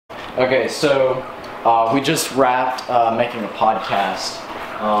Okay, so we just wrapped making a podcast,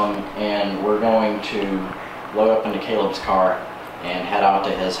 and we're going to load up into Caleb's car and head out to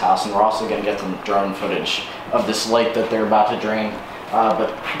his house, and we're also going to get some drone footage of this lake that they're about to drain.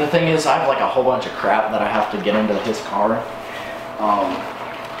 But the thing is, I have like a whole bunch of crap that I have to get into his car.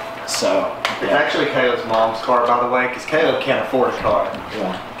 It's actually Caleb's mom's car, by the way, because Caleb can't afford a car.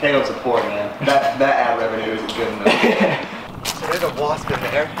 Yeah. Caleb's a poor man. That ad revenue isn't good enough. So there's a wasp in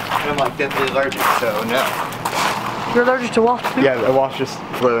there, and I'm like deathly allergic, so no. You're allergic to wasps? Yeah, the wasp just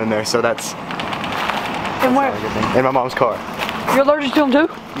flew in there, so that's And where? in my mom's car. You're allergic to them too?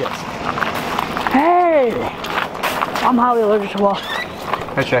 Yes. Hey! I'm highly allergic to wasps.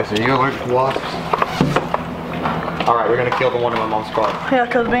 Hey Chase, are you allergic to wasps? Alright, we're gonna kill the one in my mom's car. Yeah,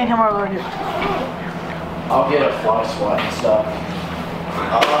 because me and him are allergic. I'll get a fly swat and stuff.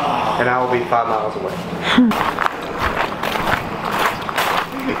 And I will be 5 miles away.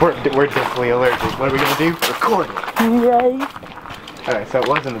 we're definitely allergic. What are we gonna do? Record it. Yay. Alright, so it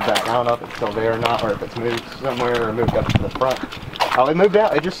was in the back. I don't know if it's still there or not, or if it's moved somewhere or moved up to the front. Oh, it moved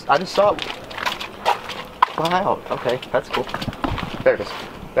out. I just saw it fly out. Okay, that's cool. There it is.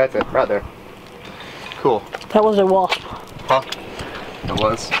 That's it, right there. Cool. That was a wasp. Huh? It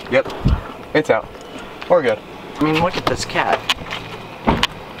was. Yep. It's out. We're good. I mean, look at this cat.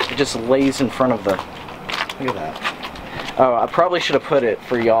 It just lays in front of the... Look at that. Oh, I probably should have put it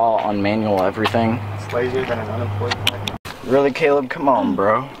for y'all on manual everything. It's lazier than an unemployed man. Really, Caleb? Come on,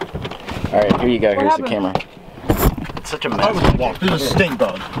 bro. Alright, here you go. Here's the camera. It's such a mess. This is a stink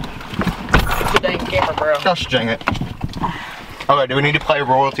bug. It's a dang camera, bro. Gosh dang it. Okay, do we need to play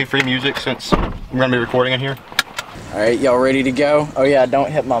royalty-free music since we're going to be recording in here? Alright, y'all ready to go? Oh yeah, don't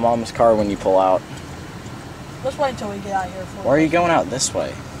hit my mom's car when you pull out. Let's wait until we get out here. Why are you going out this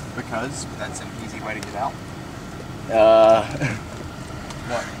way? Because that's an easy way to get out.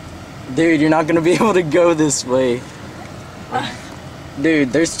 What? Dude, you're not gonna be able to go this way. Dude,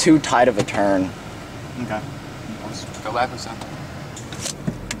 there's too tight of a turn. Okay. Let's go back or something.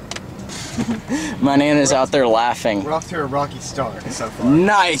 My Nana's out there laughing. We're off to a rocky start so far.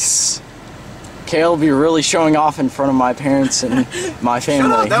 Nice! Caleb, you're really showing off in front of my parents and my family.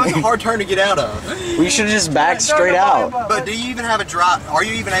 Shut up, that was a hard turn to get out of. We should have just backed straight out. But do you even have a drive? Are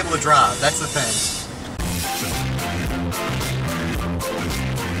you even able to drive? That's the thing.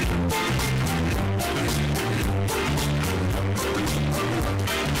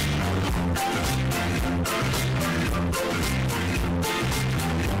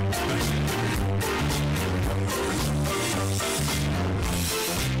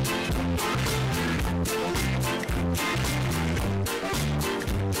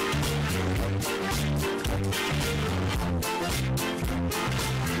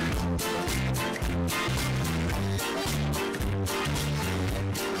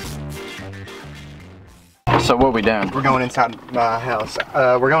 So what we doing? We're going inside my house.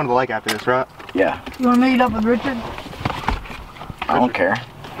 We're going to the lake after this, right? Yeah. You want to meet up with Richard? I don't care.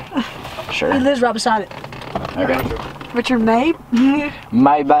 Sure. He lives right beside it. Okay. Richard May?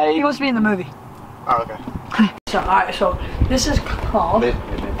 My He babe. wants to be in the movie. Oh, okay. So, alright, so this is called the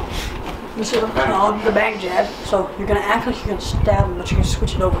back jab. So you're gonna act like you're gonna stab him, but you're gonna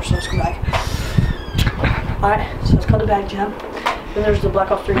switch it over so it's come back. Alright, so it's called the back jab. Then there's the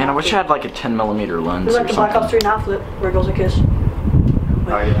Black Ops 3. Man, I wish I had like a 10mm lens. There's Or like the Black Ops something. 3 knot flip where it goes like this. Oh,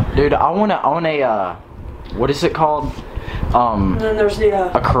 yeah. Dude, I want a what is it called? And then there's the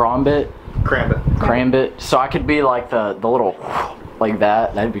A karambit. Crambit. So I could be like the little like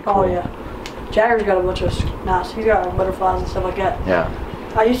that. That'd be cool. oh yeah. Jagger's got a bunch of knots. He's got butterflies and stuff like that.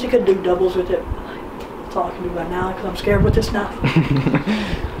 Yeah. I used to could do doubles with it. That's all I can do right now because I'm scared with this knife.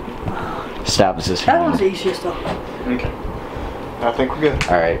 Stab is his That one's hand. the easiest though. Okay. I think we're good.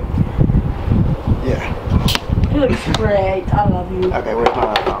 All right. Yeah. He looks great. I love you. Okay, where's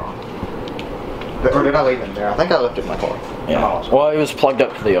my phone? Or did I leave it there? I think I left it in my car. Yeah. Well, it was plugged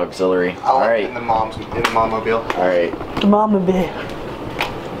up to the auxiliary. I'll All leave it right. in the mom-mobile. All right. The mama bear.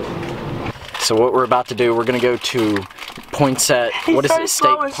 So what we're about to do, we're gonna go to Poinsett. What is it?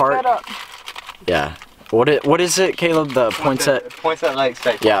 State Park. Yeah. What is it, Caleb? The Poinsett. Poinsett Lake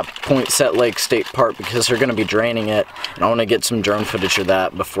State Park. Yeah, Poinsett Lake State Park, because they're gonna be draining it, and I want to get some drone footage of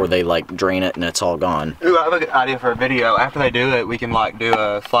that before they like drain it and it's all gone. Ooh, I have a good idea for a video. After they do it, we can like do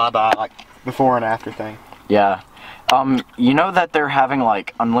a flyby, like before and after thing. Yeah. You know that they're having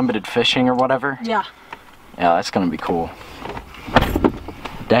like unlimited fishing or whatever? Yeah. Yeah, that's gonna be cool.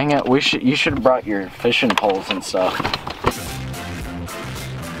 Dang it, you should have brought your fishing poles and stuff.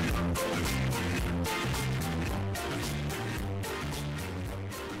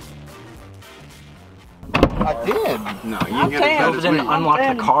 I did. No, you I'm ain't got tan. to Didn't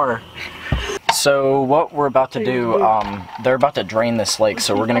unlock the car. So what we're about to do, they're about to drain this lake,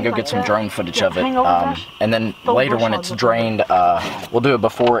 so we're gonna go get some drone footage of it, and then later when it's drained, we'll do a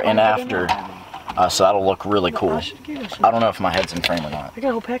before and after, so that'll look really cool. I don't know if my head's in frame or not.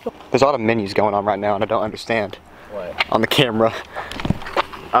 There's a lot of menus going on right now, and I don't understand. What? On the camera.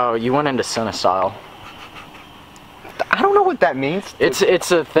 Oh, you went into Cinestyle. I don't know what that means. It's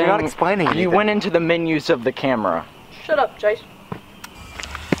a thing. You're not explaining anything. You went into the menus of the camera. Shut up, Chase.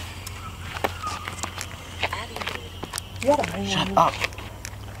 Shut up.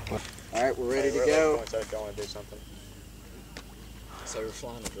 Alright, we're ready to go. Do something. So we're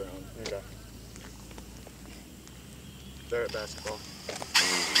flying a drone. Okay. They're at basketball.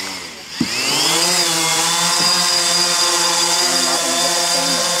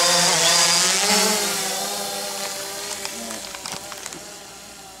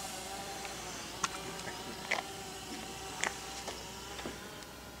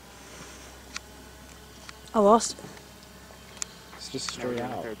 I lost. It's just straight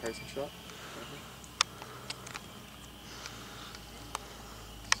out. Third person shot.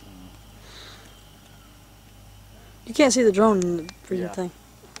 You can't see the drone in the freaking Yeah. thing.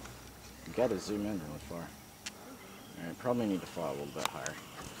 You gotta zoom in really far. Alright, probably need to fly a little bit higher.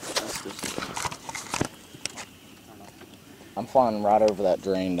 I'm flying right over that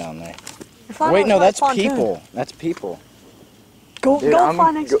drain down there. Wait, no, that's people. That's people. Go, Dude, go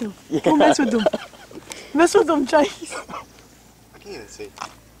fly next to him. Go mess with them. Mess with them, Chase. I can't even see.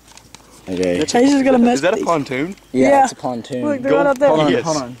 Okay. Chase is gonna mess Is that with a pontoon? Yeah. It's a pontoon. Look, they're right up there. Hold on, Yes.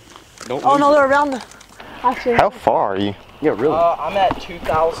 hold on. Don't Oh lose no, it. they're around the. Actually. How far are you? Yeah, really. I'm at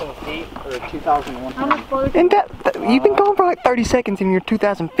 2,000 feet, or 2,100. How much farther? And you've been going for like 30 seconds and you're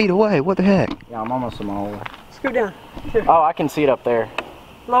 2,000 feet away. What the heck? Yeah, I'm almost a mile away. Scoot down. Oh, I can see it up there.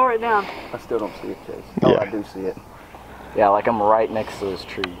 Lower it down. I still don't see it, Chase. Yeah. Oh, I do see it. Yeah, like I'm right next to this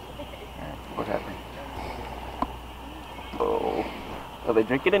tree. Alright, what happened? Oh. Are they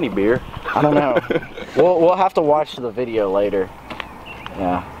drinking any beer? I don't know. we'll have to watch the video later.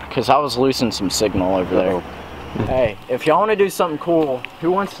 Yeah, because I was losing some signal over there. Hey, if y'all want to do something cool,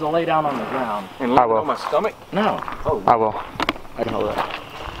 who wants to lay down on the ground? And I will. On my stomach? No. Oh, I will. I can hold that.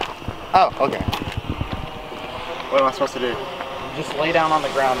 Oh, okay. What am I supposed to do? Just lay down on the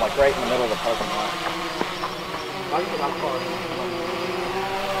ground, like right in the middle of the parking lot.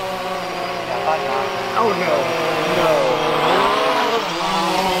 Oh no. No.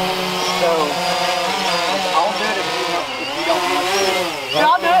 So, I'll do it if you don't want to. Here,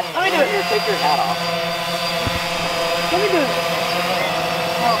 I'll do it. Let me do it. Here, take your hat off. Let me do it.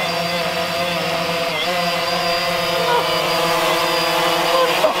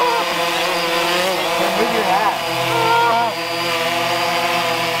 Move your hat.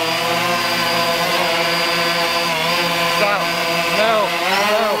 Stop. No.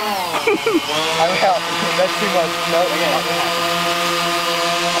 I'm out. That's too much. No.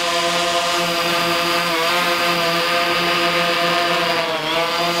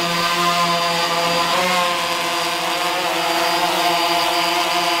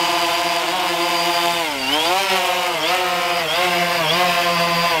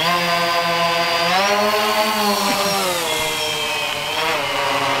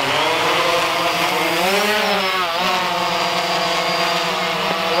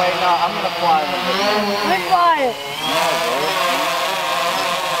 Wait, no, I'm gonna fly them. Let me fly it.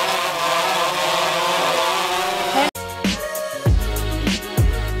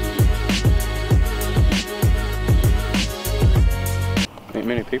 Ain't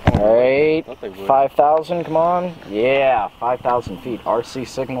many people. Alright, Thought they would. 5,000, come on. Yeah, 5,000 feet. RC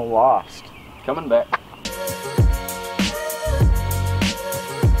signal lost. Coming back.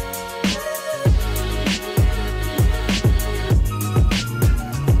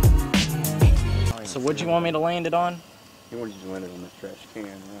 So what'd you want me to land it on? He wanted you to land it on this trash can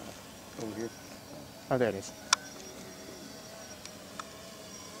right over here. Oh, there it is.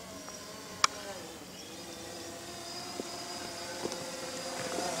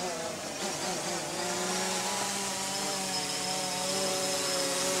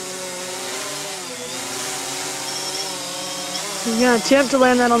 He's gonna attempt to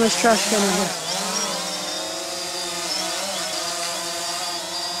land that on this trash can over here.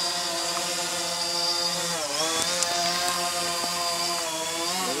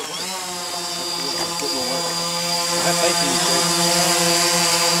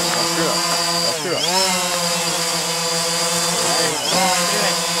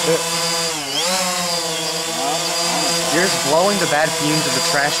 You're just blowing the bad fumes of the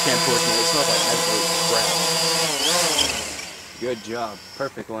trash can towards me. It smells like absolute crap. Good job.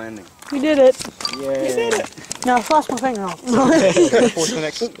 Perfect landing. We did it. Yeah. We did it. Now I lost my finger off. Air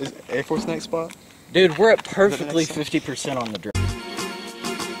Force the next spot? Dude, we're at perfectly 50% on the drill.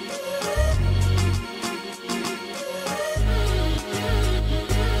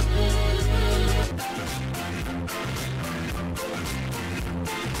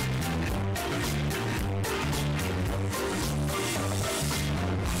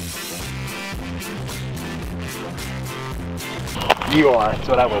 You are. That's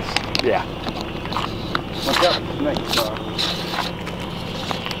what I was. Yeah. What's up? Next spot.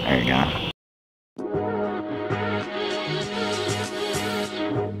 There you go.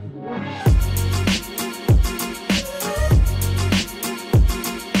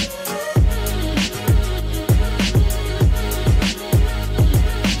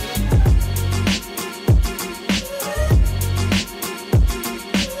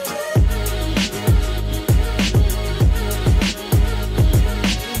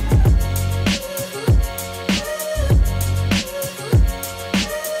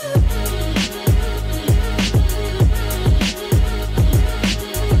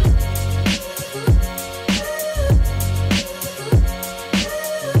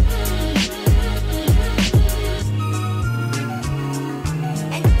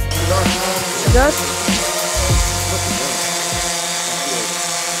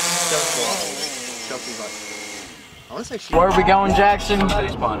 Where are we going, Jackson?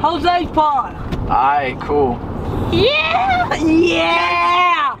 Jose's Pond. Alright, cool. Yeah!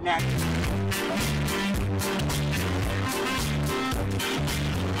 Yeah!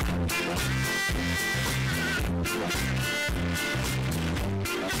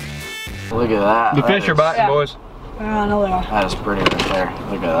 Look at that. The fish are biting, boys. I know they are. That is pretty right there.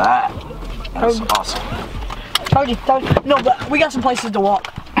 Look at that. That's awesome. Told you. No, but we got some places to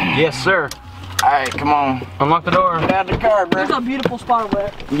walk. Yes, sir. Alright, come on. Unlock the door. Get out of the car, bro. There's a beautiful spot over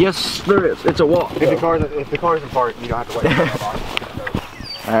there. Yes, there is. It's a walk. If the car's in park, you don't have to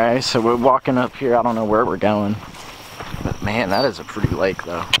wait. Alright, so we're walking up here. I don't know where we're going. But man, that is a pretty lake,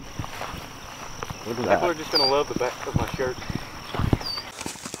 though. Look at that. People are just going to love the back of my shirt.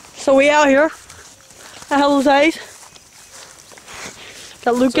 So we out here at Jose's.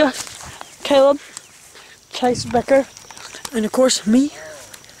 Got Luca, Caleb, Chase Becker, and of course me.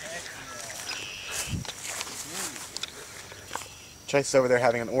 Chase is over there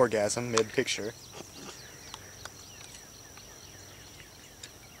having an orgasm mid-picture.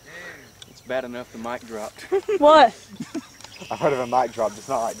 It's bad enough the mic dropped. What? I've heard of a mic drop, it's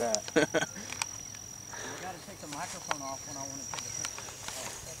not like that. We gotta take the microphone off when I want to take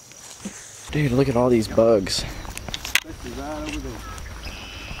a picture. Dude, look at all these bugs.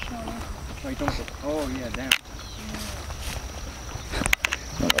 Right over there. Oh yeah, down.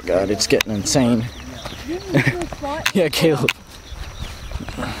 Oh my god, it's getting insane. Yeah, Caleb.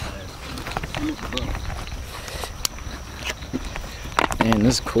 Man,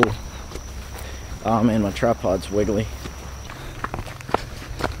 this is cool. Oh man, my tripod's wiggly.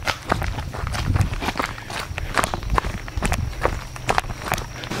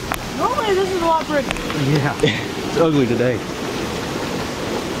 Normally this is a lot pretty. Yeah, it's ugly today.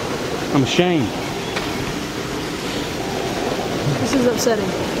 I'm ashamed. This is upsetting.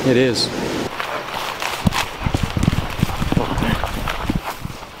 It is.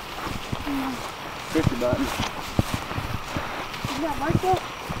 Button. You got Michael?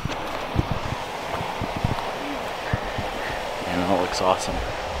 Man, that looks awesome.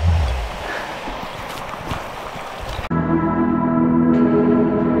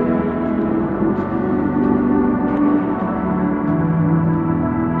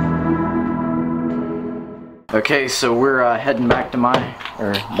 Okay, so we're heading back to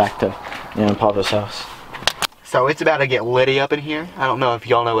Papa's house. So it's about to get litty up in here. I don't know if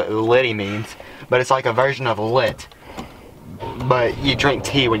y'all know what litty means, but it's like a version of lit. But you drink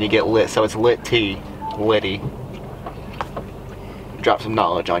tea when you get lit, so it's lit tea, litty. Drop some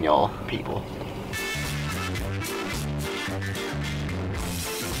knowledge on y'all people.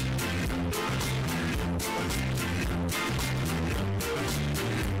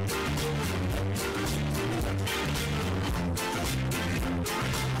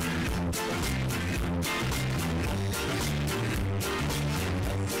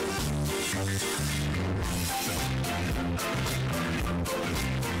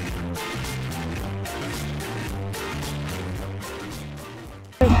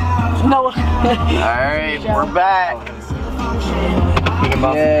 No. Alright, we're back.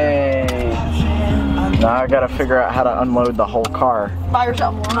 Yay. Now I gotta figure out how to unload the whole car. By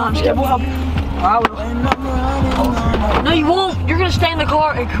yourself. No, I'm just kidding. We'll help you. I will. No, you won't. You're gonna stay in the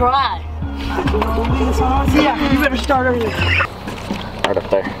car and cry. Yeah, you better start early. Right up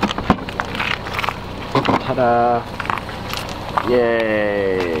there. Ta-da.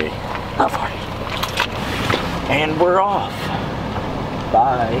 Yay. Not far. And we're off.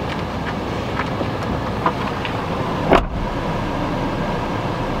 Bye.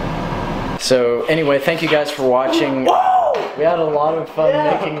 So anyway, thank you guys for watching. Whoa! We had a lot of fun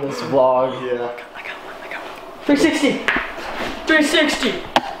making this vlog. Yeah. I got one. 360. 360.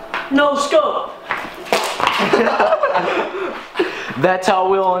 No scope. That's how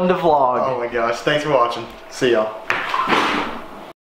we'll end the vlog. Oh my gosh. Thanks for watching. See y'all.